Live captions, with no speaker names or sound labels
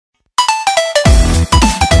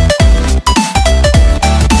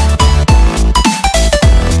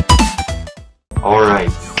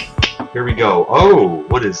here we go. Oh,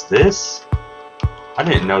 what is this? I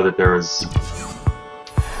didn't know that there was...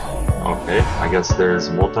 Okay, I guess there's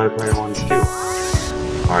multiplayer ones too.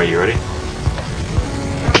 Alright, you ready?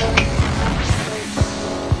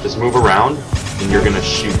 Just move around, and you're gonna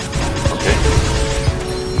shoot, okay?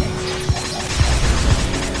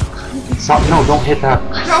 Stop, no, don't hit that.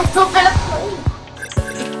 I don't know how to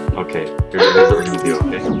play. Okay, here's what we're gonna do,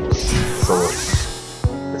 okay? So look,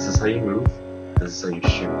 this is how you move, this is how you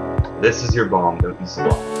shoot. This is your bomb, don't use the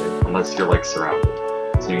bomb, okay? Unless you're like surrounded.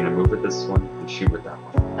 So you're gonna move with this one and shoot with that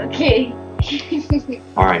one. Okay.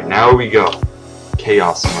 Alright, now we go.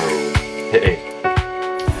 Chaos mode. Hit A.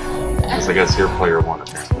 Because I guess you're player 1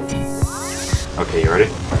 apparently. Okay, you ready?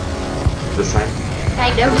 This time?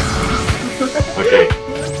 Kind of. Okay.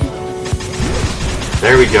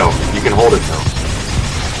 There we go. You can hold it though.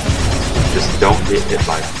 Just don't get hit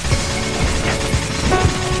by it.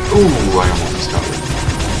 Ooh, I almost got it.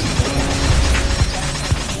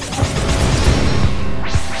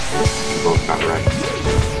 We both got right.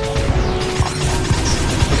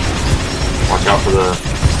 Watch out for the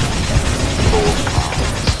little,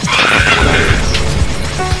 whatever it is.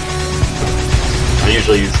 I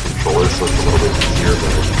usually use controllers, so it's a little bit easier,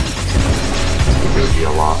 but it would be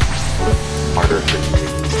a lot harder for you to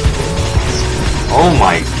use. Oh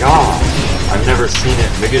my gosh! I've never seen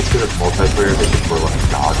it. Maybe it's because it's multiplayer, they just were like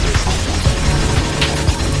gods or something.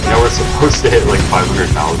 You know, we're supposed to hit like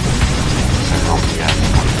 500,000. And help me out.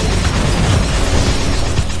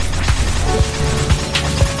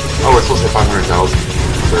 Oh, we're supposed to hit 500,000 in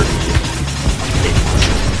 38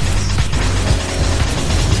 seconds.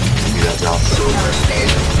 Do that, Josh.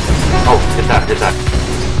 Oh, hit that, hit that.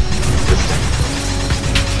 This thing.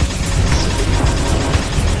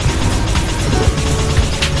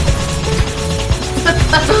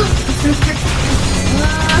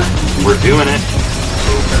 We're doing it.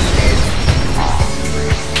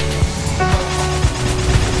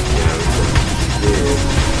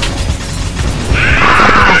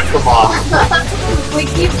 Come on. We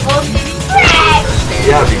keep both getting crashed.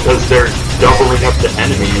 Yeah, because they're doubling up the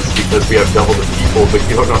enemies because we have double the people, but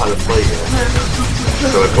you don't know how to play yet.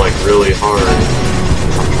 So it's like really hard. I'm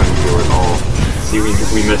trying to do it all. See, we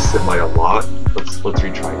missed it by a lot. Let's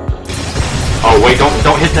retry it. Oh wait,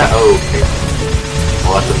 don't hit that. Oh, okay.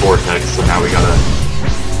 Well, that's a vortex, so now we gotta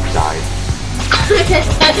die. So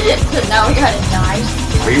now we gotta die.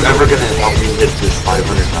 Are you ever gonna help me hit this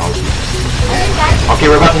 500,000? Okay,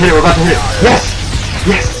 we're about to hit it, we're about to hit it! Yes!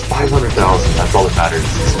 Yes! 500,000, that's all that matters.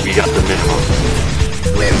 So we got the minimum.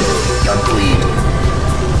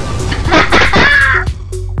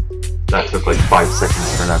 That took like 5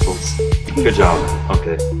 seconds for Knuckles. Good job.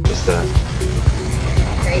 Okay, just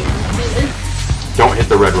Great. don't hit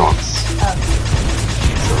the red rocks.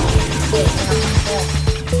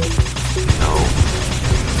 No.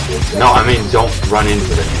 No, I mean don't run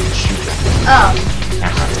into them and shoot them. Oh.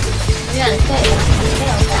 Can't run into them. Yeah,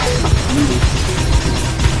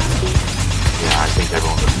 I think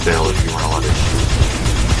everyone would fail if you weren't allowed to shoot.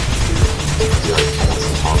 It'd be like almost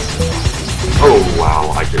impossible. Oh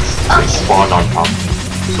wow, I just they spawned on top.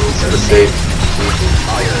 It's a mistake.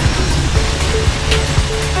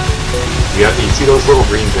 You see those little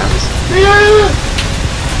green gems?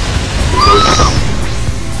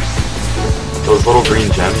 Those little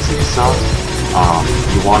green gems that you saw?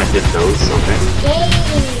 You want to hit those, okay? Yay!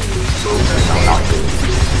 No, not good.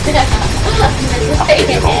 Not good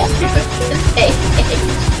at all.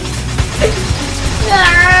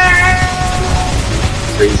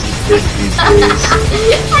 Crazy kids these days.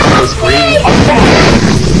 Those green...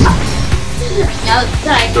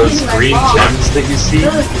 Those green gems that you see,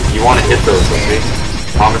 you want to hit those, okay?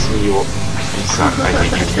 Promise me you will... You suck. I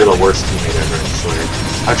hate you. You're the worst teammate ever, I swear.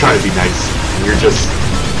 I try to be nice, and you're just...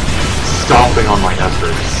 stomping on my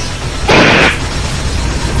efforts.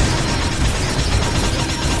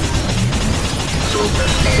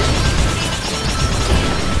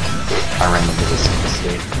 I ran into this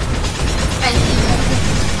mistake.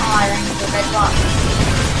 I ran into the red block.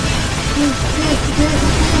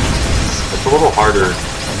 It's a little harder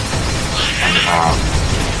and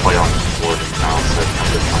play on keyboard and mouse, I've come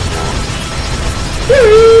to find out.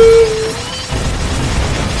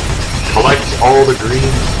 Collect all the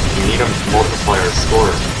green. You need them to multiply our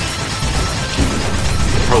score.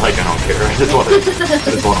 Or like, I don't care. I just want to win.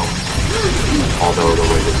 Although the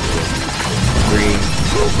way to do it. Green.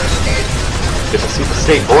 Get the super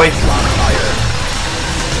state, boy!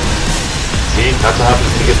 See, that's what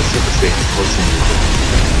happens when you get the super state. Close to you.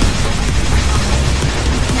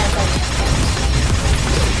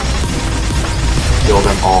 Kill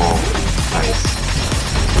them all. Nice.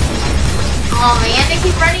 Oh man, they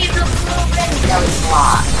keep running into the little red jelly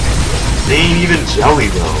block. They ain't even jelly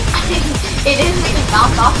though. It is, we just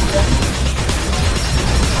bounce off of them.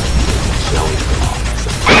 Jelly blocks.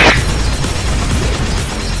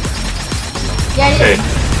 Yeah, it Okay, is.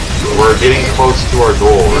 we're getting close to our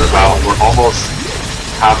goal. We're almost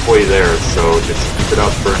halfway there, so just keep it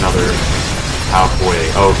up for another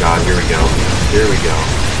halfway. Oh god, here we go. Here we go.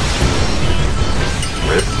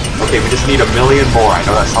 Rip. Okay, we just need 1 million more. I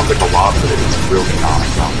know that sounds like a lot, but it's really not, I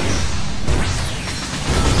promise.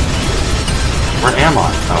 Where am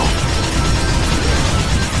I? Oh.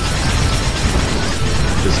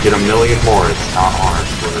 Just get 1 million more. It's not hard.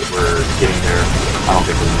 We're getting there. I don't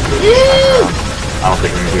think we're gonna do it this time around. I don't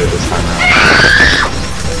think we're gonna do it this time around.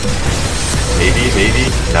 Maybe, maybe?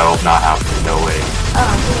 No, not happening. No way.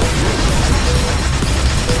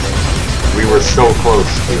 We were so close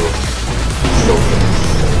to. So close.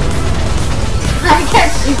 I can't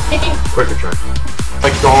see things. Quicker try.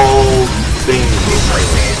 Like all things.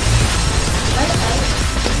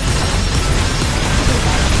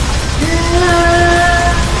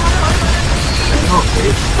 Okay.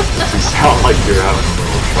 You sound like you're having a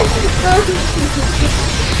little trouble.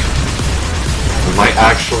 We might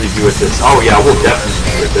actually do it this. Oh yeah, we'll definitely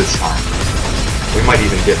do it this time. We might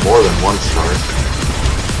even get more than 1 star.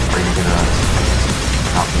 Are you gonna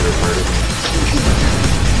not be retarded?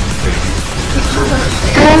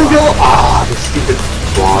 Go! Ah, the stupid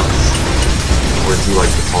blocks. Or do you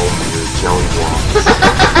like to call them your jelly blocks?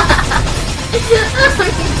 It's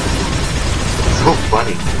so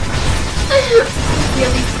funny.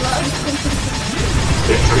 Really slow.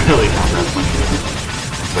 It's really not that funny.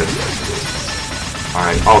 But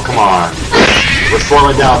alright, oh come on. We're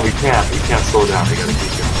slowing down, we can't slow down, we gotta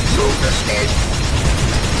keep going.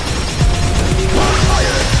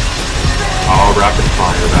 Oh, rapid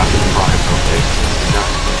fire, okay.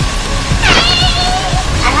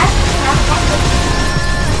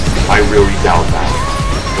 I really doubt that.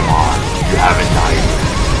 Come on, you haven't died.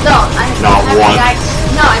 No, Not once. I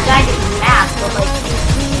died in math, but like,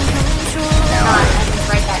 not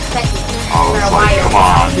right that second. Oh, it's like, come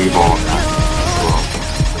on, we've all done.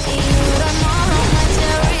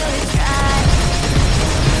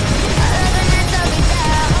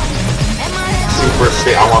 Super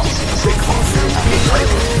stay, I want to see the stay calm.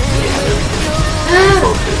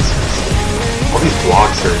 Focus. All these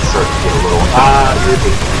blocks are starting to get a little,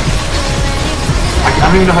 irritating. I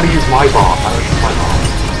don't even know how to use my bomb. I don't use my bomb.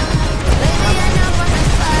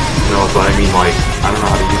 No, but I mean like, I don't know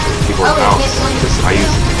how to use the keyboard mouse. I use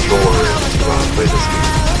the controller to play this game.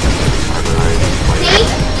 See?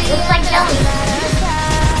 Looks like jelly.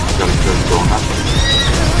 Jelly good going up.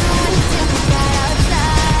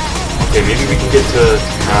 Okay, maybe we can get to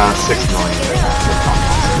 6 million.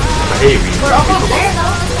 But hey, We're almost there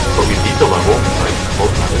though. But we beat the level, like,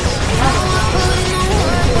 both times.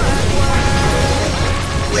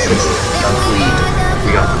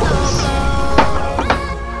 We got close.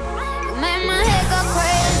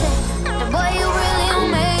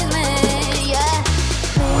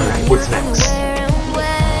 Alright, what's next?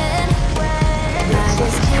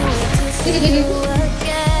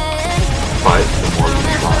 Five, the more we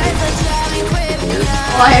try.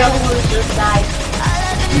 Oh, I almost just died.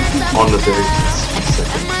 On the very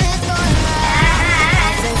second.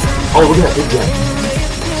 Oh, look at that, big guy.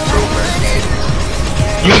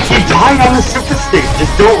 You died on the super stage.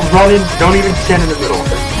 Just don't run in, don't even stand in the middle.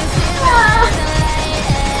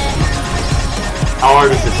 How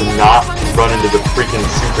hard is it to not run into the freaking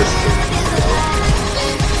super stage?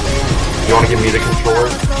 You wanna give me the controller?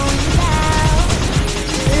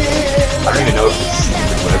 I don't even know if it's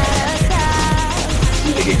stupid whip.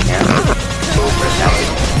 Think it can?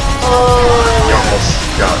 Oh. You almost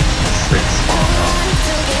got straight spawn up.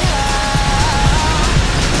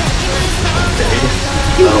 Okay,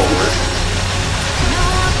 that'll work.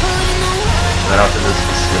 And then after this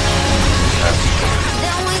we switch.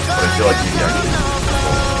 But I feel like you can actually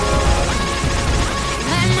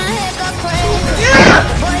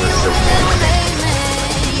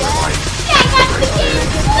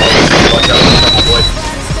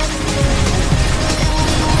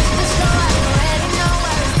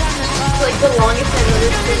It's like the longest I've ever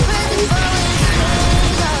been.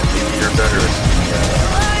 You're better.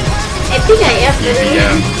 I think I am better.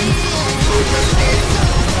 EVM.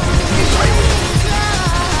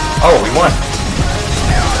 Oh, we won.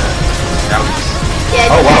 Now we just...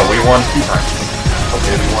 Yeah, oh wow, we won 2 times.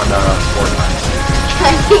 Okay, we won 4 times.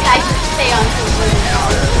 I think I should stay on super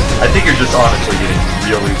now. I think you're just honestly getting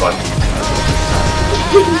really lucky.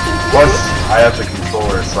 Plus, I have the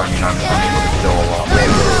controller, so I mean I'm able to kill a lot more.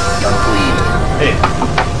 Hey,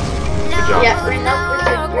 good job. Yeah, we're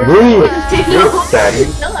not. Move! Move, Daddy.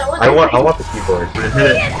 No, I want the keyboard.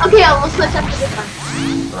 Okay, I'll switch up to this one.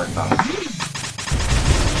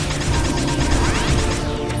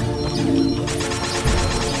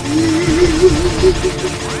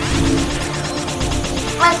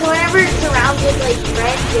 So whenever it's surrounded like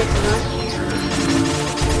red, it's not.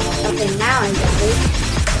 Okay, now I get it.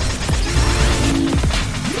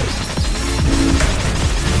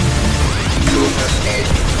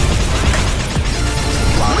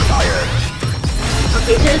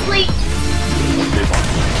 Okay, so it's like.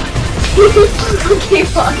 Okay,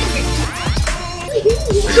 fine.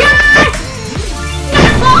 Yes!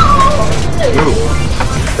 No! Move,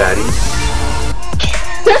 Daddy.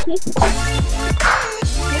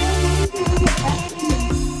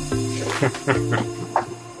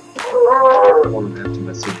 I want to have to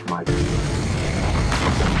message my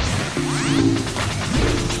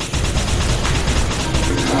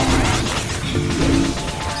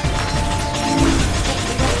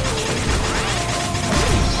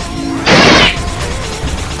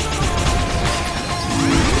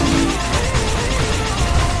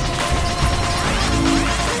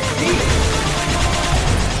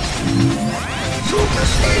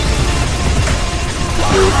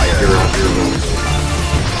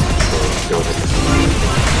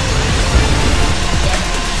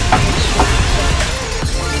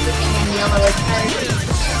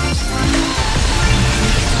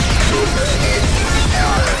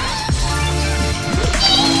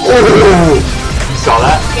Oh! You saw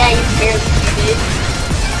that? Yeah, you scared me, dude.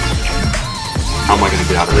 How am I gonna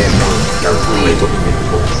get out of this? There's no way looking at the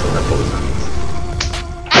bolts, so that's all that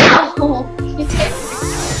Ow! You scared me.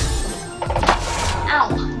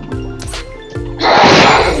 Ow.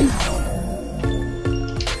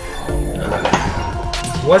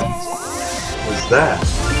 What was that?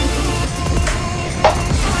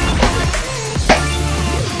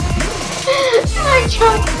 I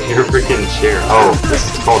jumped. Your freaking chair. Oh, this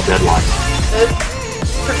is called deadline. Oops.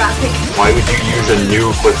 Forgot to. Why would you use a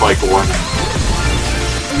nuke with like one?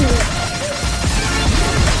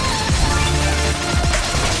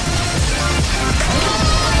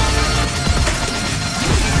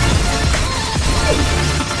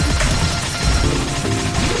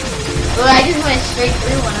 Well, I just went straight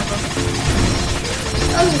through one of them.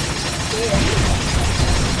 Oh, yeah.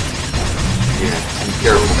 Yeah, be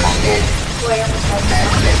careful, Mongo. Boy, I almost had that.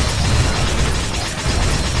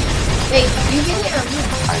 Wait, did you get it or me?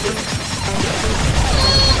 I did.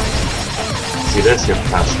 See this? You have to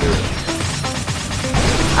pass through it.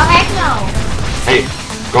 Oh, heck no! Hey,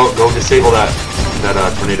 go disable that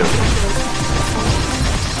tornado.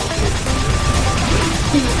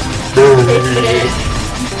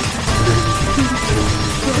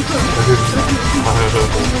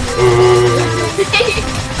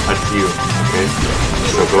 That's you, okay?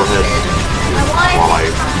 So go ahead while I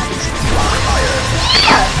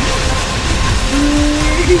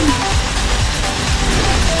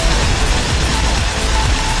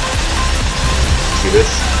see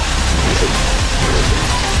this? Use it.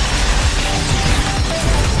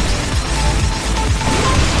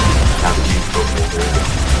 Now that you go over it.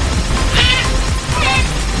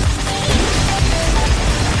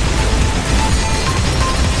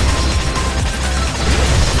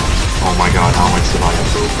 Oh my god, how am I surviving?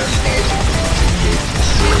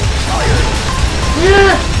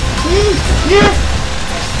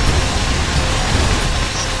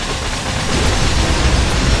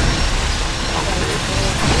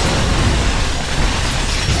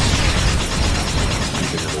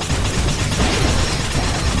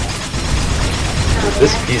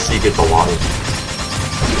 This PC gets a lot of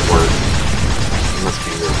work. It must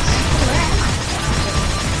be this.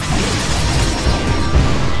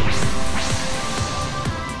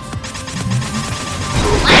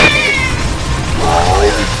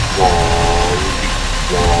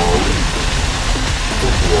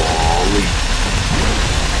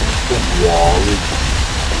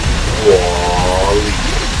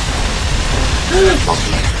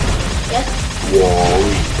 Yes?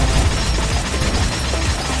 Wally.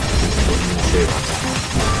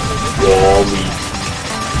 Wally.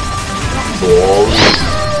 Wally.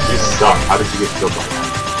 You suck. How did you get killed by that?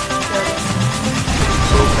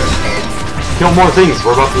 Kill more things.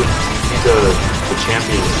 We're about to be the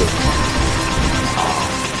champions of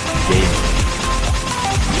game.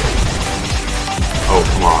 Oh,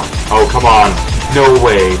 come on. Oh, come on. No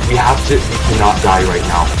way. We cannot die right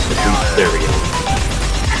now. There we go.